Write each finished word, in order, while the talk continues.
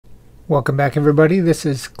Welcome back, everybody. This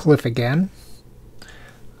is Cliff again.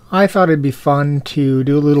 I thought it'd be fun to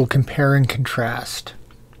do a little compare and contrast.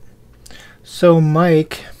 So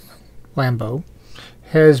Mike Lambo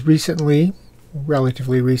has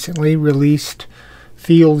relatively recently, released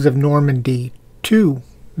Fields of Normandy 2,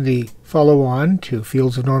 the follow-on to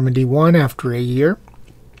Fields of Normandy 1 after a year.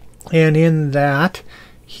 And in that,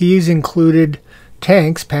 he's included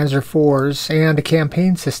tanks, Panzer IVs, and a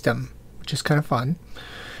campaign system, which is kind of fun.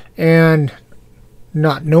 And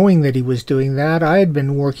not knowing that he was doing that, I had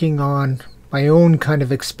been working on my own kind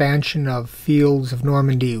of expansion of Fields of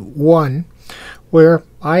Normandy 1, where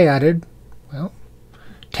I added, well,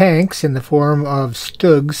 tanks in the form of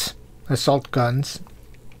Stugs, assault guns,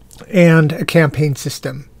 and a campaign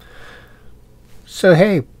system. So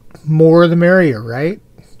hey, more the merrier, right?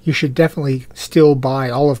 You should definitely still buy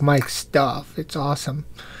all of Mike's stuff. It's awesome.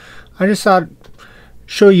 I just thought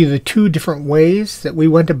show you the two different ways that we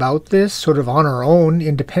went about this, sort of on our own,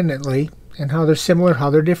 independently, and how they're similar, how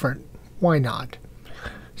they're different. Why not?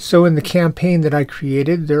 So in the campaign that I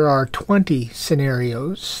created, there are 20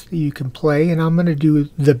 scenarios that you can play, and I'm going to do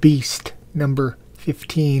the Beast, number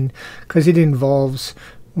 15, because it involves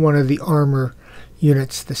one of the armor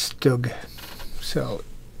units, the Stug. So,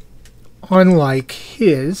 unlike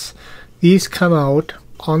his, these come out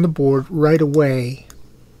on the board right away.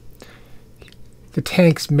 The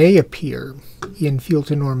tanks may appear in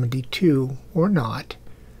Fields of Normandy 2 or not,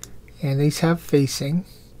 and these have facing.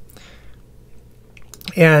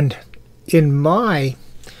 And in my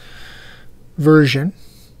version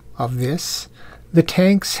of this, the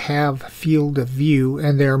tanks have field of view,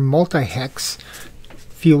 and they're multi-hex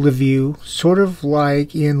field of view, sort of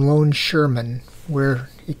like in Lone Sherman, where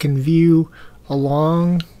it can view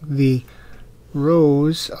along the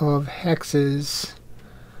rows of hexes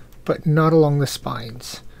but not along the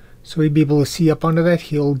spines. So we'd be able to see up onto that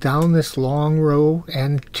hill, down this long row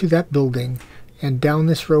and to that building, and down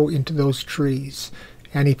this row into those trees.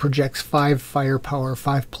 And he projects 5 firepower,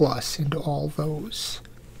 5+ into all those.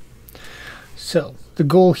 So the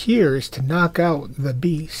goal here is to knock out the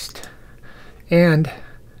Beast and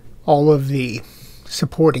all of the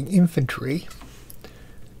supporting infantry,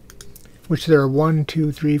 which there are 1,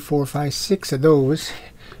 2, 3, 4, 5, 6 of those.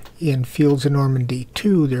 In Fields of Normandy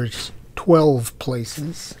 2, there's 12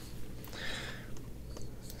 places.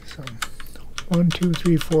 So 1, 2,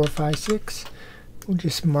 3, 4, 5, 6. We'll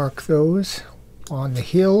just mark those on the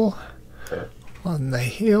hill,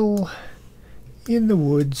 in the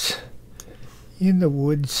woods, in the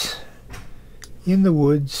woods, in the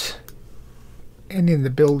woods, and in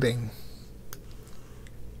the building.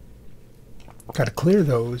 Got to clear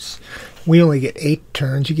those. We only get 8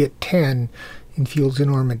 turns. You get 10 in Fields of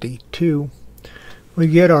Normandy 2. We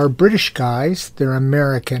get our British guys. They're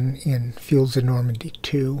American in Fields of Normandy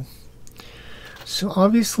 2. So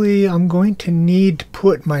obviously I'm going to need to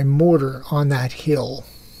put my mortar on that hill.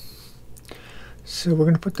 So we're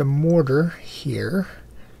going to put the mortar here,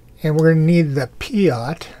 and we're going to need the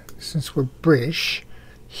Piat, since we're British,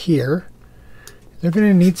 here. They're going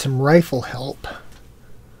to need some rifle help.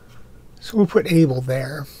 So we'll put Abel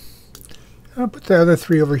there. I'll put the other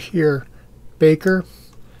 3 over here. Baker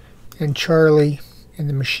and Charlie and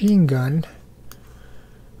the machine gun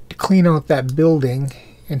to clean out that building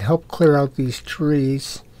and help clear out these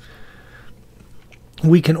trees.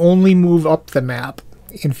 We can only move up the map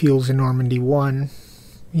in Fields of Normandy 1.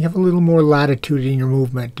 You have a little more latitude in your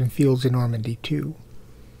movement in Fields of Normandy 2.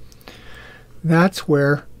 That's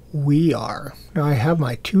where we are. Now I have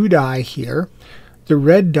my 2 die here. The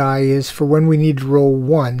red die is for when we need to roll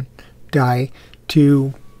 1 die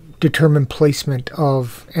to determine placement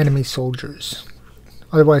of enemy soldiers.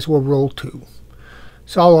 Otherwise we'll roll 2.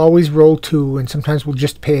 So I'll always roll 2, and sometimes we'll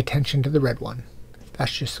just pay attention to the red one.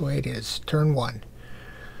 That's just the way it is. Turn 1.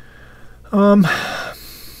 We're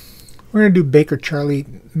going to do Baker Charlie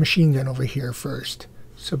machine gun over here first.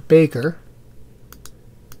 So Baker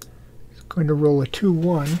is going to roll a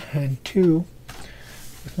 2-1 and 2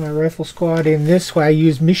 with my rifle squad. In this way I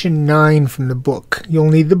use mission 9 from the book.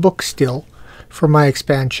 You'll need the book still for my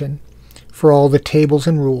expansion, for all the tables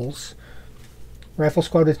and rules. Rifle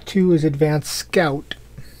squad with 2 is advanced scout.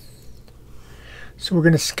 So we're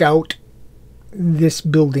going to scout this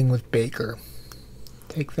building with Baker.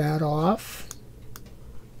 Take that off.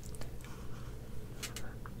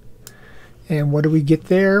 And what do we get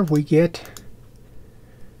there? We get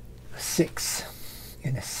a 6.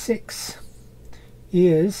 And a 6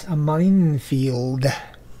 is a minefield.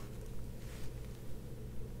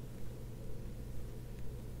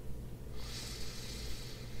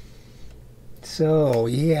 So,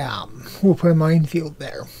 yeah, we'll put a minefield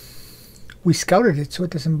there. we scouted it so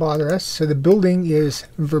it doesn't bother us. So the building is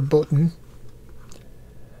verboten.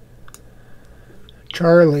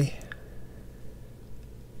 Charlie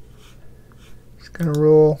is going to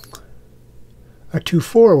roll a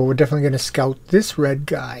 2-4. Well, we're definitely going to scout this red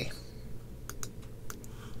guy.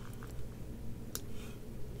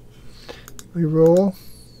 We roll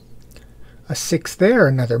a 6 there,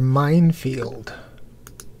 another minefield.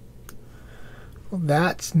 Well,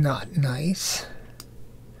 that's not nice.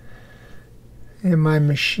 And my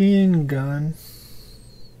machine gun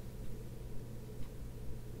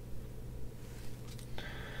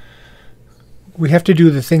we have to do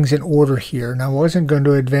the things in order here. Now I wasn't going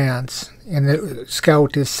to advance, and the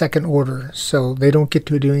scout is second order, so they don't get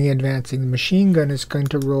to do any advancing. The machine gun is going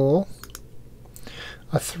to roll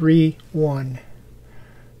a 3-1.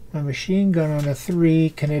 My machine gun on a 3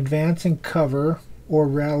 can advance and cover or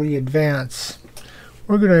rally advance.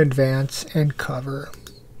 We're going to advance and cover.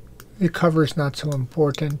 The cover is not so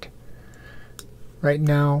important right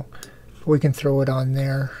now, but we can throw it on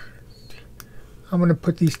there. I'm going to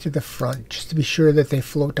put these to the front just to be sure that they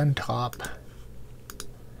float on top.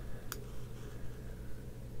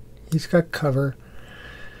 He's got cover.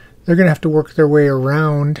 They're going to have to work their way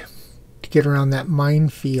around to get around that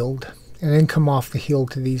minefield and then come off the hill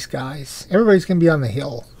to these guys. Everybody's going to be on the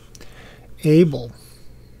hill. Able.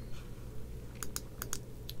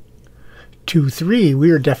 2-3.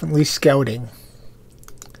 We are definitely scouting.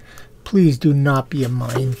 Please do not be a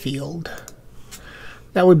minefield.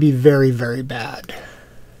 That would be very, very bad.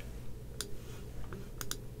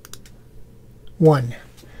 1.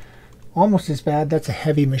 Almost as bad. That's a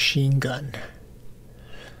heavy machine gun.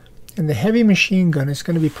 And the heavy machine gun is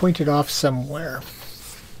going to be pointed off somewhere.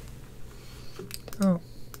 Oh,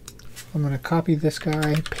 I'm going to copy this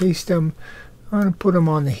guy, paste him. I'm going to put him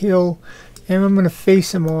on the hill, and I'm going to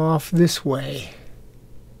face him off this way.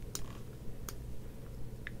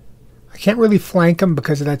 I can't really flank him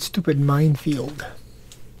because of that stupid minefield.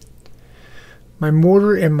 My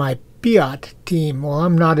mortar and my Piat team, well,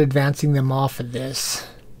 I'm not advancing them off of this.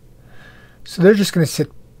 So they're just going to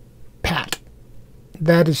sit pat.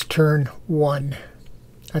 That is turn 1.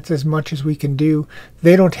 That's as much as we can do.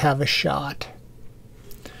 They don't have a shot.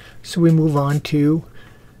 So we move on to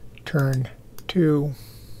turn 2.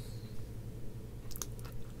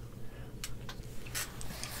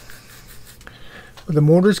 Well, the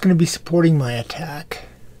mortar is going to be supporting my attack.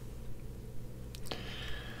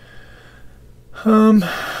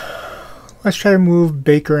 Let's try to move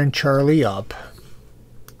Baker and Charlie up.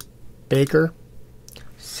 Baker,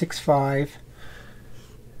 6-5.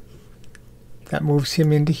 That moves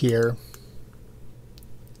him into here.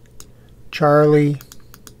 Charlie,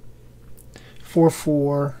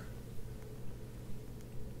 4-4.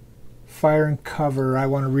 Fire and cover. I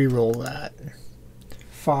want to re-roll that.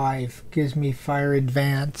 5 gives me fire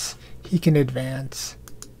advance. He can advance.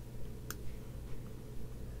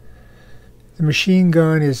 The machine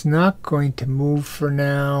gun is not going to move for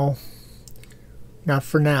now. Not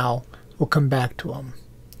for now. We'll come back to him.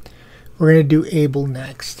 We're going to do able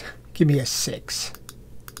next. Give me a 6.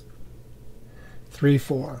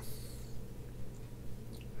 3-4.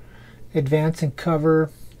 Advance and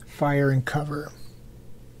cover. Fire and cover.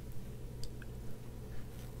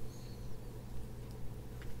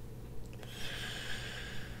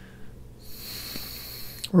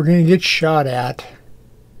 We're going to get shot at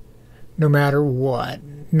no matter what.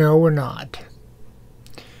 No, we're not.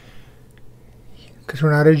 Because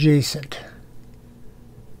we're not adjacent.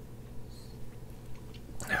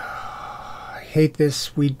 I hate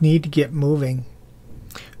this. We need to get moving.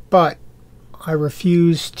 But I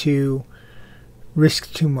refuse to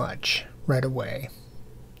risk too much right away.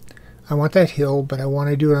 I want that hill, but I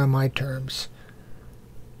want to do it on my terms.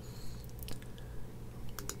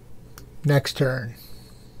 Next turn.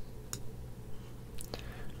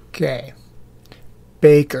 Okay.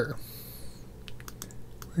 Baker.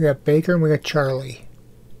 We got Baker and we got Charlie.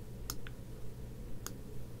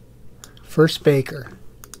 First Baker.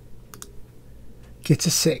 Gets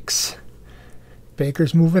a 6.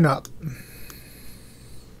 Baker's moving up.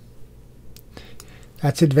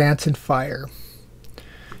 That's advance and fire.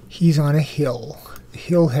 He's on a hill. The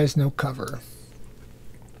hill has no cover.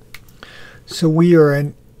 So we are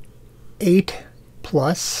an 8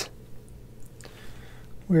 plus.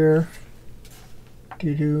 We're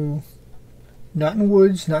not in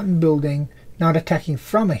woods, not in building, not attacking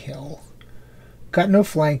from a hill. Got no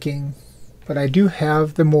flanking, but I do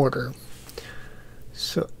have the mortar.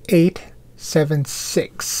 So 8, 7,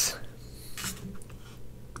 6.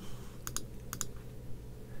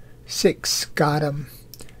 6, got him.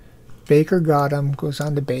 Baker got him, goes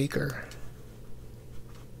on to Baker.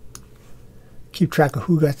 keep track of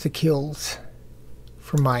who got the kills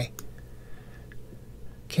for my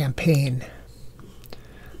campaign.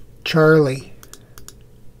 Charlie,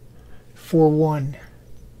 4-1.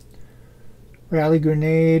 Rally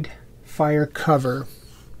grenade, fire cover.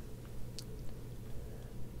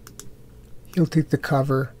 He'll take the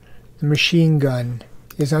cover. The machine gun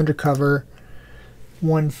is undercover,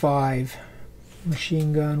 1-5.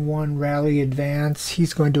 Machine gun 1, rally advance.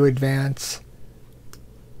 He's going to advance.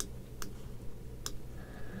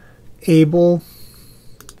 Able,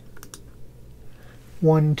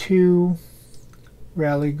 1-2.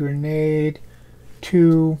 Rally grenade,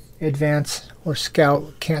 2. Advance or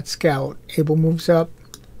scout, can't scout. Able moves up.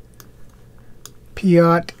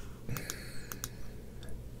 Piot,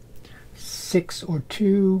 6 or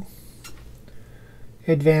 2.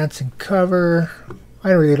 Advance and cover.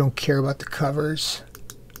 I really don't care about the covers.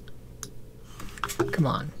 Come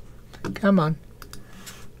on. Come on.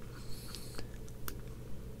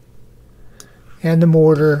 And the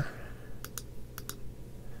mortar,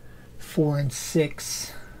 4 and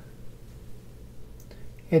 6.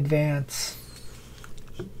 Advance.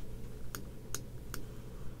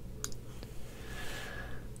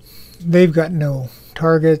 They've got no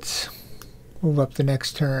targets. Move up the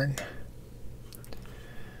next turn.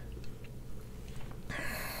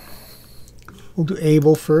 We'll do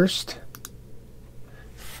able first.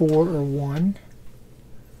 4 or 1.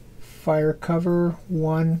 Fire cover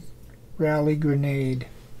 1. Rally grenade.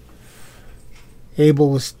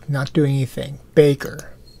 Able was not doing anything.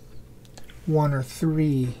 Baker, 1 or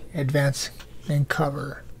 3. Advance and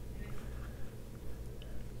cover.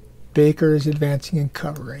 Baker is advancing and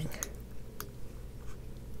covering.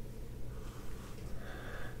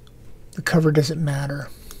 The cover doesn't matter.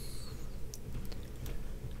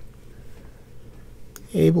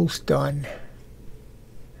 Able's done.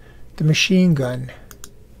 The machine gun,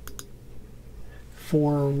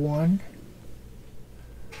 4 or 1.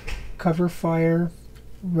 Cover fire,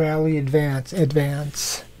 rally advance,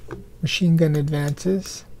 advance. Machine gun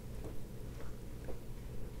advances.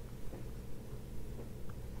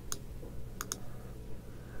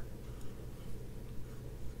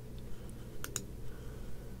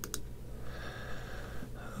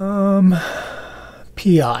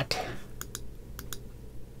 Piot,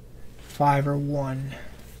 5 or 1.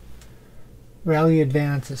 Rally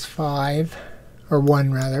advance is 5, or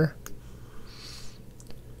 1 rather.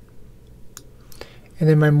 And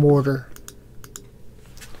then my mortar,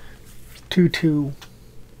 2-2.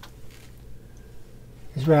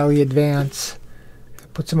 His rally advance.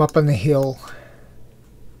 That puts him up on the hill.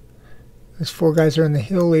 Those 4 guys are on the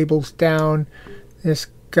hill. Abel's down. This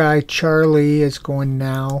guy Charlie is going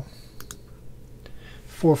now.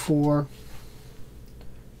 4-4.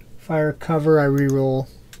 Fire cover, I reroll.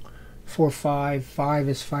 4-5. 5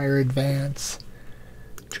 is fire advance.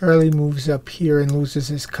 Charlie moves up here and loses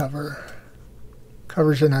his cover.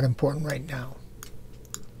 Covers are not important right now.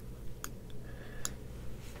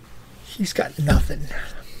 He's got nothing.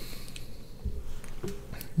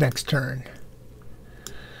 Next turn.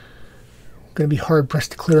 Going to be hard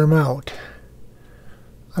pressed to clear him out.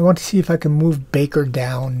 I want to see if I can move Baker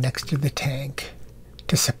down next to the tank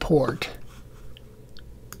to support.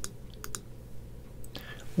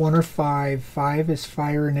 1 or 5. 5 is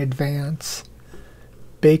fire in advance.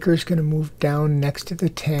 Baker's going to move down next to the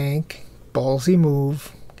tank. Ballsy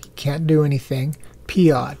move. He can't do anything.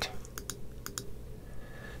 Piot,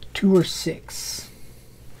 2 or 6.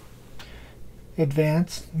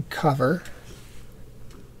 Advance and cover.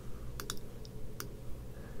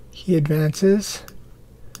 He advances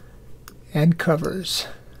and covers.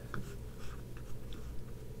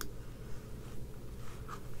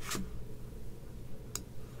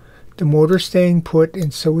 The mortar staying put,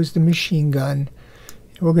 and so is the machine gun.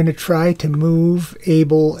 And we're going to try to move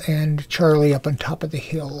Abel and Charlie up on top of the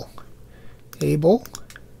hill. Abel,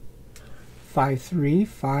 5-3.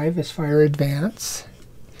 5 is fire advance.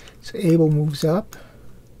 So Abel moves up.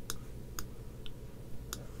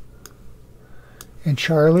 And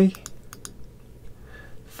Charlie,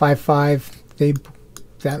 5-5.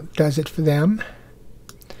 That does it for them.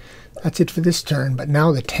 That's it for this turn, but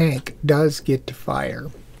now the tank does get to fire.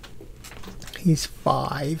 He's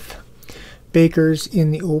 5. Baker's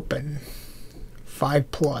in the open.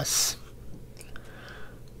 5+.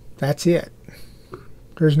 That's it.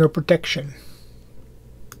 There's no protection.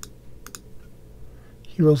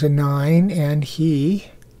 He rolls a 9 and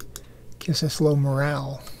he gives us low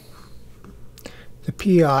morale. The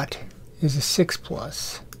Piot is a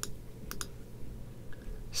 6+.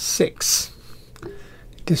 6.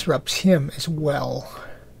 Disrupts him as well.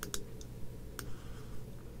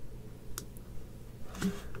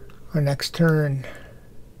 Our next turn.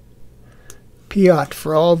 Piot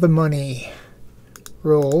for all the money.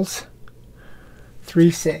 Rolls.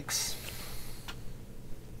 3-6.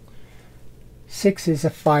 6 is a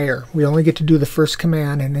fire. We only get to do the first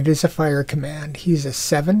command, and it is a fire command. He's a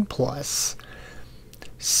 7+.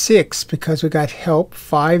 6, because we got help,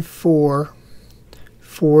 5-4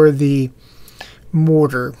 for the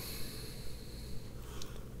mortar.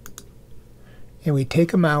 And we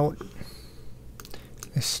take him out.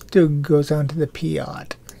 The Stug goes onto the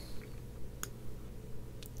Piot.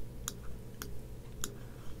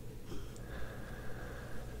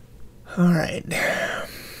 Alright.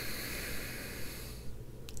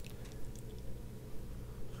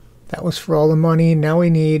 That was for all the money. Now we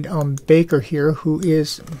need Baker here, who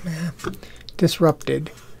is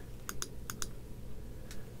disrupted.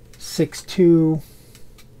 6-2.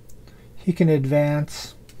 He can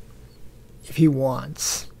advance if he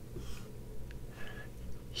wants.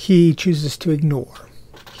 He chooses to ignore.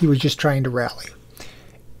 He was just trying to rally.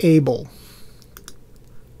 Able.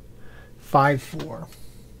 5-4.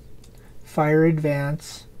 Fire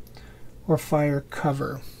advance or fire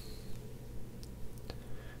cover.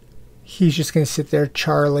 He's just going to sit there.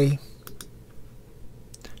 Charlie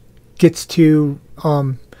gets to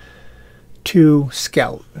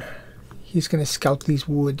scout. He's going to scout these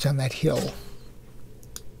woods on that hill.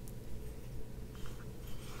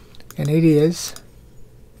 And it is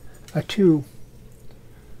a 2,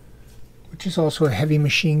 which is also a heavy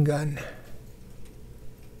machine gun.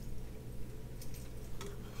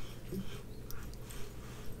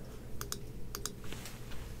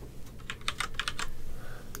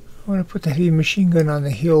 I want to put the heavy machine gun on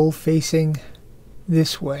the hill facing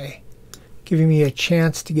this way, giving me a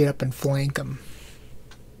chance to get up and flank them.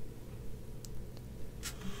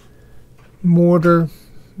 Mortar,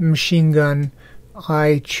 machine gun,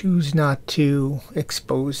 I choose not to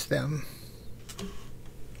expose them.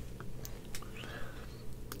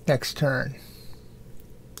 Next turn.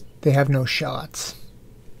 They have no shots.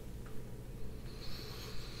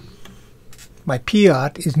 My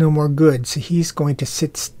Piot is no more good, so he's going to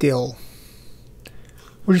sit still.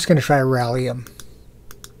 We're just going to try to rally him.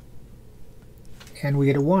 And we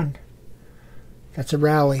get a 1. That's a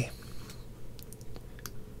rally.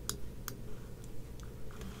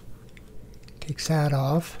 Takes that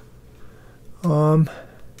off.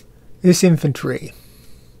 This infantry.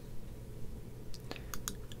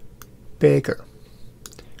 Baker.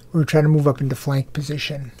 We're trying to move up into flank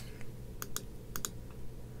position.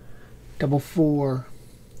 4-4.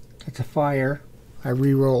 That's a fire. I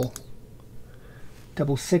re-roll.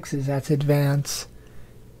 6-6s. That's advance.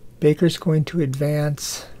 Baker's going to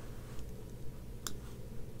advance.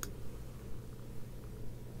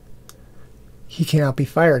 He cannot be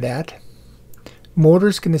fired at.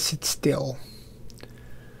 Mortar's going to sit still.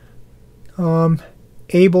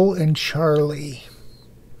 Abel and Charlie.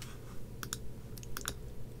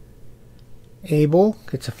 Abel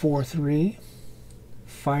gets a 4-3.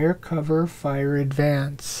 Fire cover, fire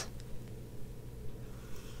advance.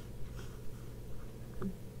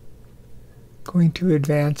 Going to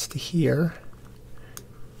advance to here.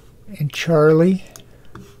 And Charlie,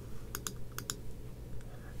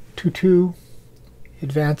 2-2,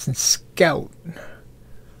 advance and scout.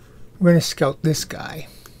 We're going to scout this guy.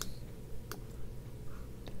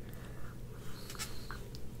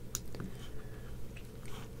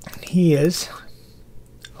 He is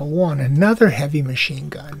a 1, another heavy machine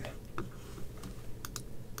gun.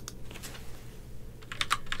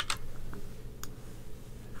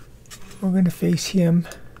 We're going to face him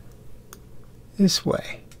this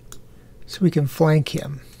way so we can flank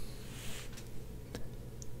him.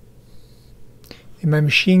 In my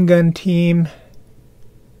machine gun team,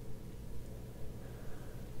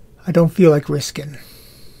 I don't feel like risking.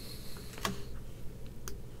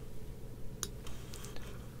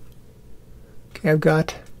 Okay, I've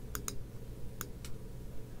got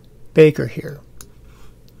Baker here.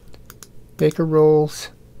 Baker rolls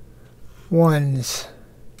 1s.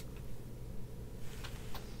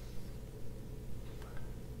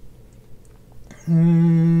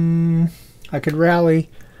 I could rally,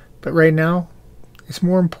 but right now it's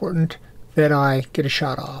more important that I get a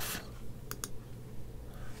shot off.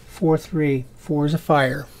 4-3. 4 is a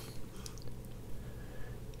fire.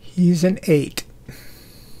 He's an 8.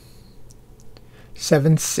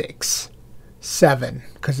 7-6. 7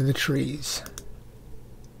 because of the trees.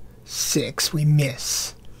 6. We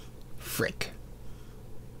miss. Frick.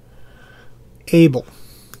 Abel.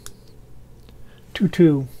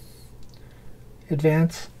 2-2.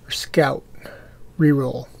 Advance or scout.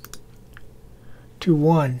 Reroll.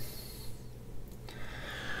 2-1.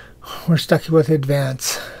 We're stuck with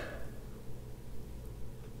advance.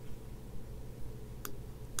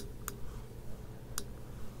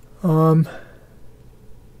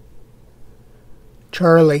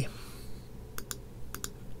 Charlie.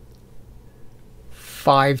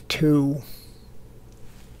 5-2.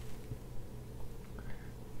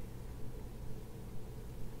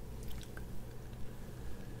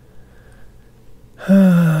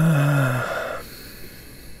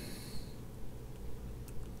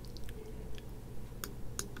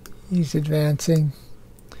 He's advancing.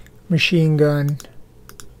 Machine gun.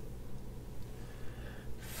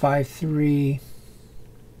 5-3.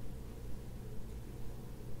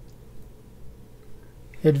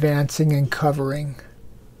 Advancing and covering.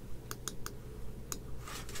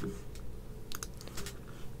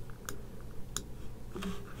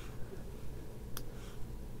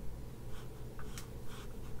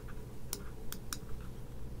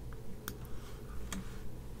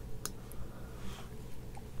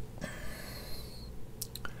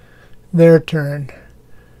 Their turn.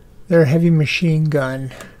 Their heavy machine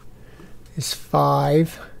gun is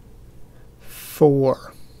 5-4.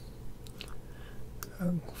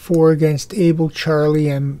 4 against Able, Charlie,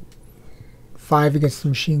 and 5 against the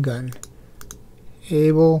machine gun.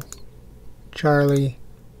 Able, Charlie,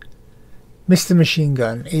 miss the machine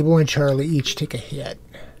gun. Able and Charlie each take a hit.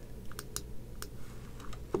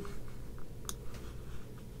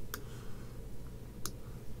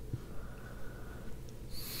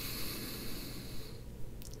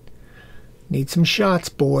 Need some shots,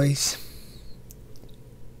 boys.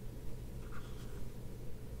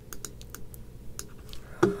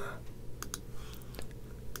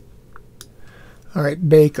 All right,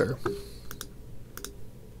 Baker.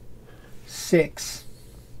 6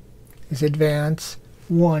 is advance.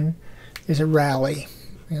 1 is a rally.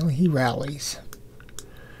 Well, he rallies.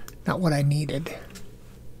 Not what I needed.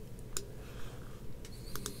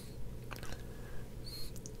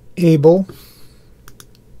 Able.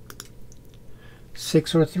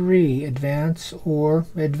 6 or 3, advance or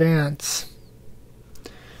advance.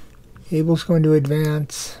 Able's going to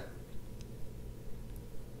advance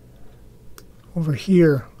over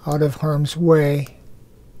here, out of harm's way.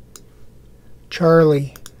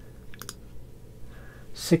 Charlie.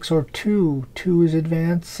 6 or 2, 2 is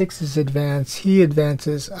advance, 6 is advance. He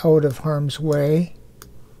advances out of harm's way.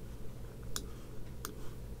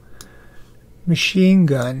 Machine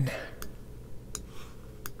gun.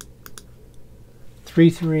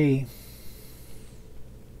 3-3.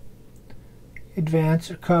 Advance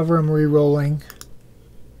or cover, I'm re-rolling.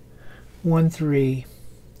 1-3.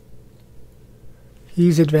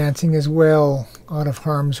 He's advancing as well, out of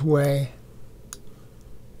harm's way.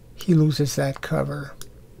 He loses that cover.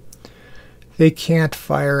 They can't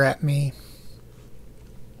fire at me.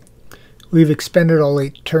 We've expended all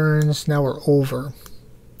 8 turns, now we're over.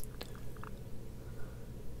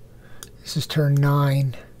 This is turn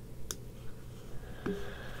 9.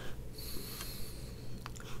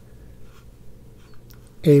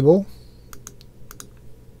 Able.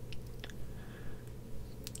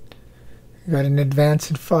 Got an advance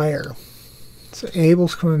and fire. So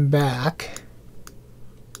Able's coming back.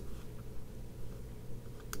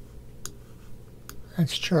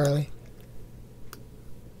 That's Charlie.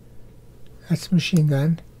 That's the machine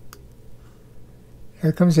gun.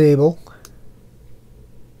 Here comes Able.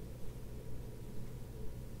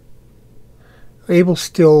 Able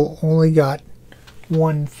still only got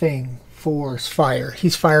one thing for his fire.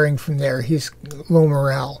 He's firing from there. He's low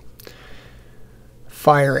morale.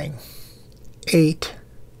 Firing. 8,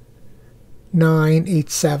 9, 8,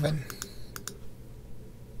 7.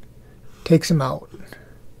 Takes him out.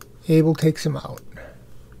 Able takes him out.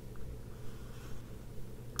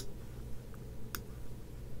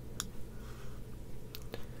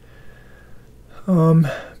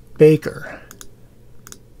 Baker.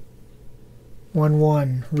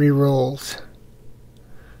 1-1. Re-rolls.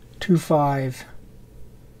 2-5.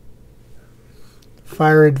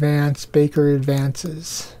 Fire advance. Baker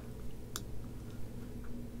advances.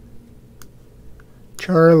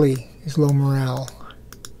 Charlie is low morale.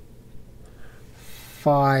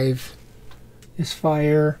 5 is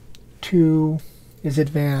fire. 2 is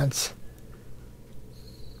advance.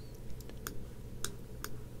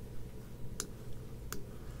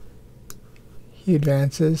 He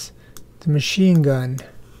advances. The machine gun.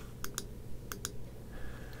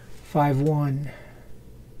 5-1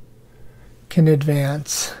 can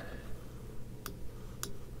advance.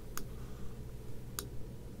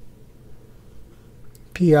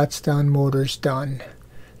 Piat's done, motor's done.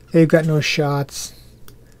 They've got no shots.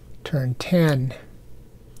 Turn 10.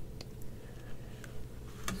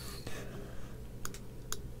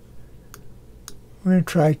 We're going to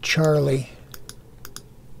try Charlie.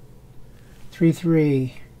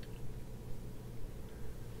 3-3.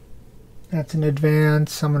 That's an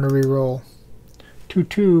advance. I'm going to reroll.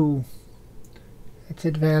 2-2. It's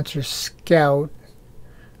advance or scout.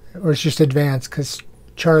 Or it's just advance because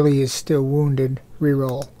Charlie is still wounded.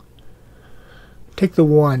 Reroll. Take the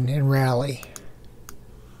 1 and rally.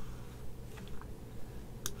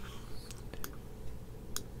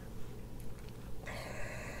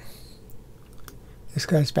 This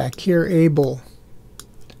guy's back here. Able.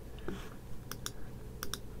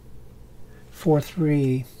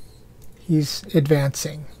 4-3. He's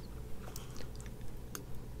advancing.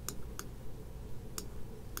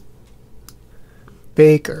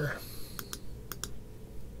 Baker.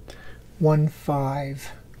 1-5.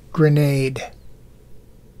 Grenade.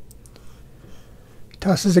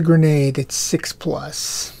 Tosses a grenade. It's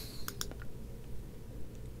 6+.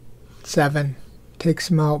 7. Takes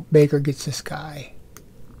him out. Baker gets this guy.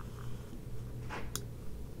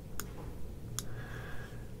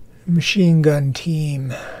 Machine gun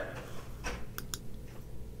team.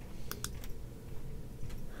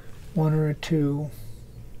 1 or a 2.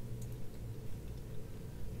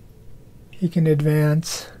 He can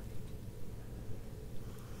advance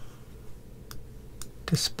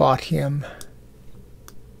to spot him.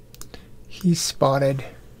 He's spotted.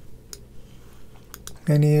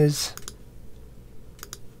 And he is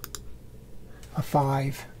a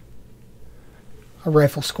 5. A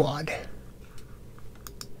rifle squad.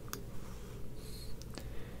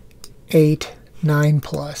 8,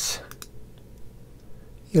 9+.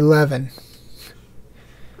 11.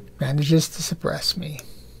 Manages to suppress me.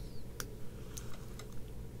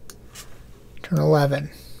 Turn 11.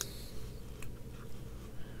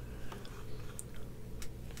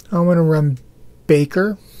 I'm going to run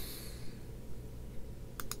Baker.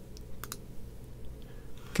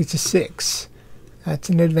 Gets a 6. That's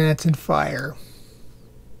an advance and fire.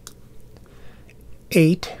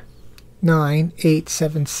 8, 9, 8,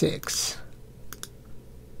 7, 6.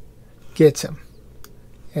 Gets him.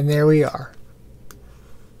 And there we are.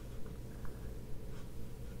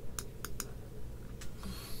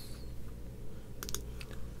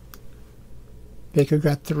 Baker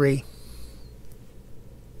got 3.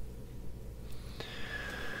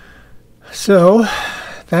 So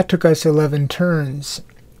that took us 11 turns.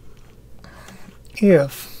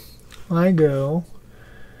 If I go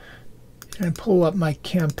and pull up my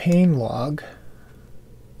campaign log,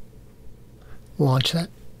 launch that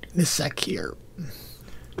this sec here,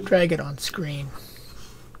 drag it on screen.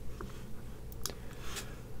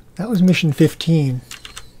 That was mission 15.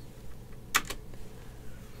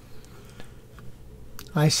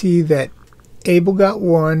 I see that Abel got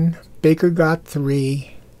 1, Baker got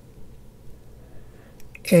 3,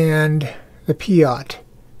 and the Piat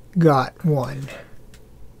got 1.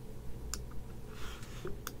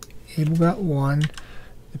 Abel got 1,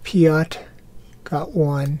 the Piat got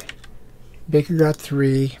 1, Baker got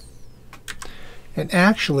 3, and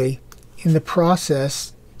actually in the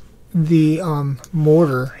process the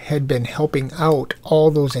mortar had been helping out all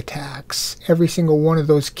those attacks. Every single one of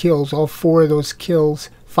those kills, all 4 of those kills,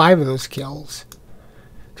 5 of those kills,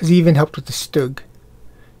 because he even helped with the Stug.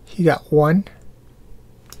 He got 1,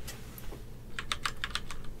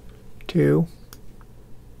 2,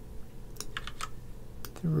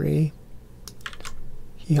 3.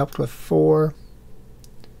 He helped with 4.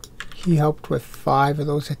 He helped with 5 of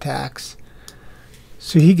those attacks.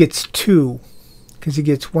 So he gets 2, because he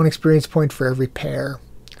gets 1 experience point for every pair.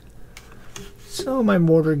 So my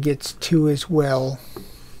mortar gets 2 as well.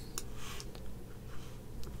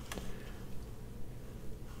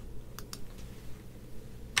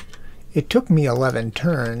 It took me 11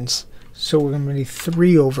 turns, so we're going to be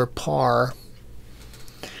 3 over par.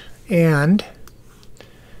 And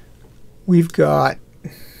we've got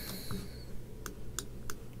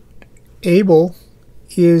Abel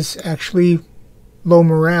is actually low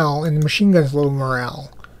morale, and the machine gun's low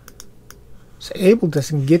morale. So Abel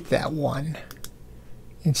doesn't get that 1.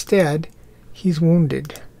 Instead, he's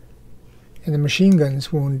wounded, and the machine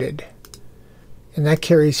gun's wounded, and that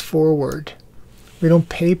carries forward. We don't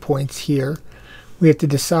pay points here. We have to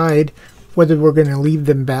decide whether we're going to leave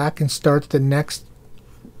them back and start the next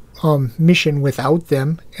mission without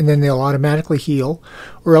them, and then they'll automatically heal,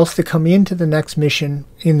 or else they come into the next mission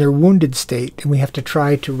in their wounded state, and we have to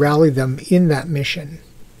try to rally them in that mission.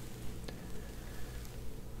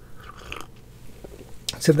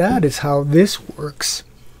 So that is how this works.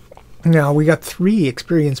 Now we got 3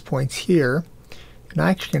 experience points here, and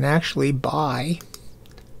I can actually buy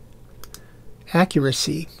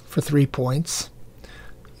accuracy for 3 points,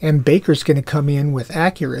 and Baker's going to come in with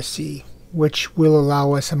accuracy, which will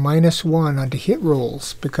allow us a -1 onto hit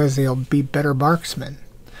rolls because they'll be better marksmen.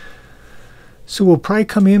 So we'll probably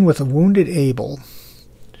come in with a wounded Able,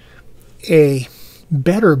 a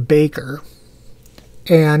better Baker,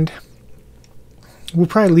 and we'll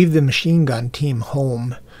probably leave the machine gun team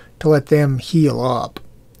home to let them heal up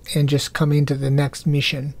and just come into the next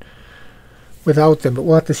mission without them. But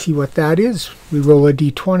we'll have to see what that is. We roll a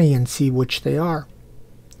d20 and see which they are.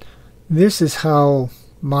 This is how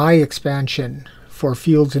my expansion for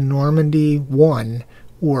Fields of Normandy 1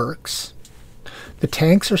 works. The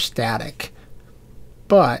tanks are static,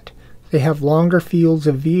 but they have longer fields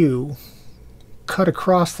of view cut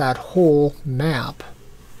across that whole map.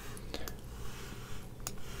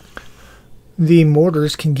 The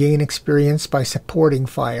mortars can gain experience by supporting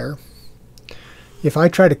fire. If I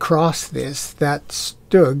try to cross this, that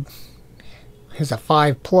Stug has a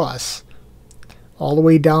 5+ all the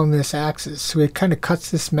way down this axis. So it kind of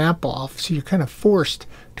cuts this map off. So you're kind of forced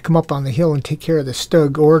to come up on the hill and take care of the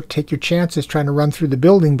Stug, or take your chances trying to run through the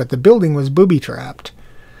building, but the building was booby-trapped.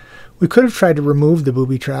 We could have tried to remove the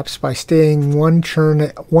booby traps by staying one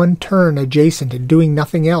turn adjacent and doing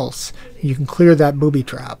nothing else. You can clear that booby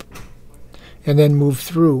trap and then move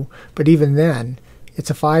through. But even then, it's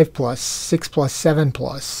a 5+, 6+,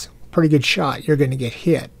 7+. Pretty good shot. You're going to get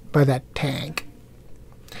hit by that tank.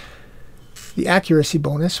 The accuracy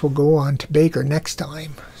bonus will go on to Baker next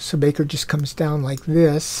time. So Baker just comes down like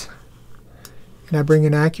this, and I bring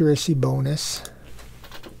an accuracy bonus.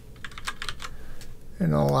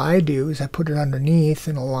 And all I do is I put it underneath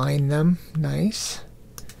and align them nice.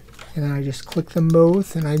 And then I just click them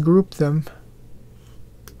both and I group them.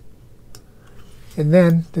 And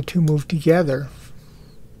then the two move together.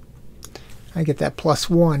 I get that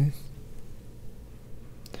 +1.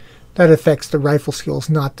 That affects the rifle skills,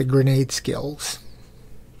 not the grenade skills.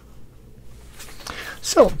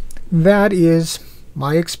 So that is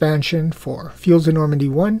my expansion for Fields of Normandy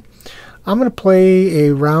 1. I'm going to play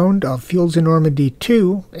a round of Fields of Normandy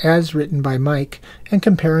 2 as written by Mike and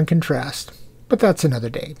compare and contrast. But that's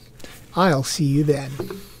another day. I'll see you then.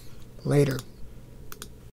 Later.